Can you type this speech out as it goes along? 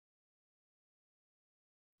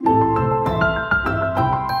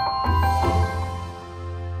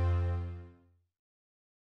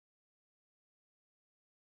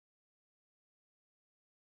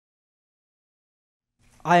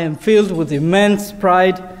I am filled with immense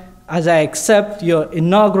pride as I accept your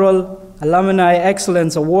inaugural Alumni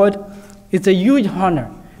Excellence Award. It's a huge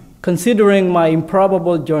honor, considering my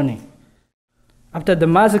improbable journey. After the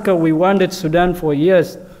massacre, we wandered Sudan for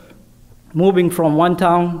years, moving from one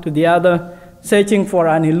town to the other, searching for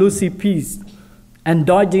an elusive peace and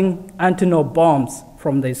dodging anti-NOB bombs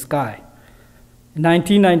from the sky. In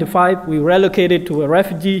 1995, we relocated to a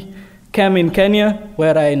refugee camp in Kenya,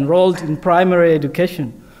 where I enrolled in primary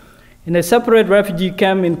education. In a separate refugee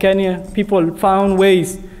camp in Kenya, people found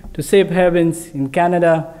ways to safe havens in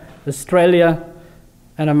Canada, Australia,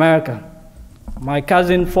 and America. My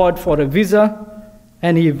cousin fought for a visa,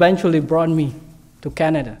 and he eventually brought me to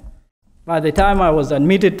Canada. By the time I was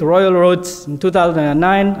admitted to Royal Roads in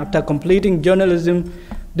 2009, after completing journalism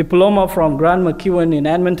diploma from Grant McEwen in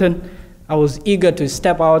Edmonton, I was eager to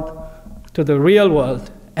step out to the real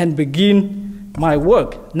world and begin my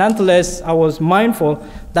work. Nonetheless, I was mindful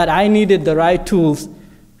that I needed the right tools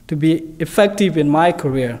to be effective in my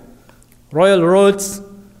career. Royal Roads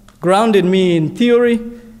grounded me in theory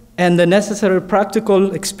and the necessary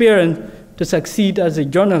practical experience to succeed as a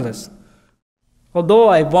journalist. Although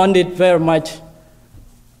I bonded very much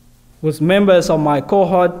with members of my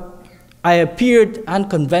cohort, I appeared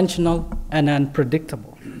unconventional and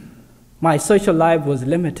unpredictable. My social life was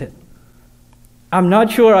limited. I'm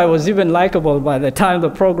not sure I was even likable by the time the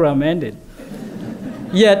program ended.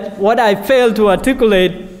 Yet, what I failed to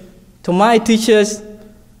articulate to my teachers,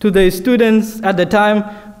 to the students at the time,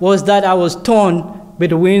 was that I was torn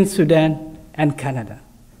between Sudan and Canada.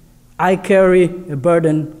 I carry a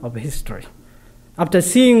burden of history. After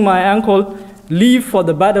seeing my uncle leave for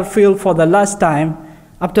the battlefield for the last time,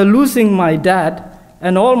 after losing my dad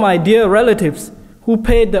and all my dear relatives who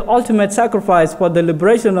paid the ultimate sacrifice for the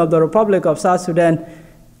liberation of the Republic of South Sudan,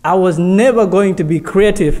 I was never going to be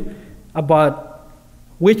creative about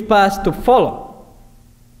which path to follow.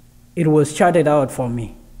 It was charted out for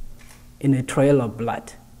me in a trail of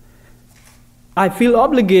blood. I feel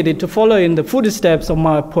obligated to follow in the footsteps of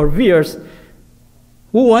my forebears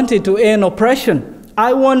who wanted to end oppression.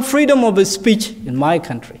 I want freedom of speech in my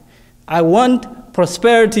country. I want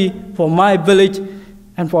prosperity for my village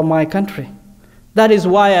and for my country. That is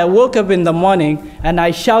why I woke up in the morning and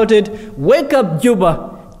I shouted, "Wake up,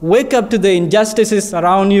 Juba! Wake up to the injustices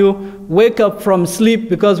around you. Wake up from sleep,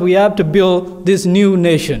 because we have to build this new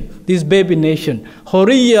nation, this baby nation.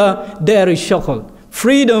 Horiya deri shokol.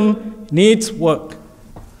 Freedom needs work."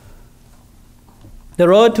 The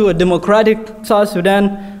road to a democratic South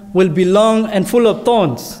Sudan will be long and full of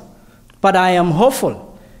thorns, but I am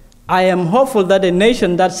hopeful. I am hopeful that a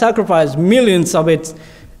nation that sacrificed millions of its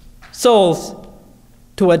souls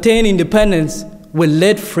to attain independence will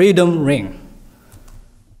let freedom ring.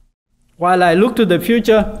 While I look to the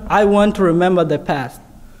future, I want to remember the past.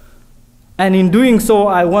 And in doing so,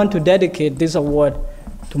 I want to dedicate this award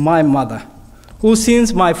to my mother, who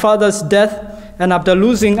since my father's death and after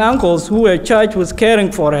losing uncles who were charged with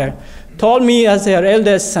caring for her, told me as her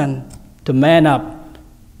eldest son to man up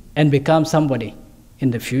and become somebody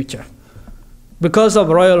in the future. Because of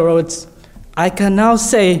Royal Roads, I can now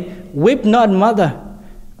say, "Weep not, mother.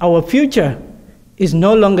 Our future is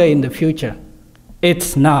no longer in the future.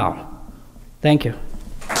 It's now." Thank you.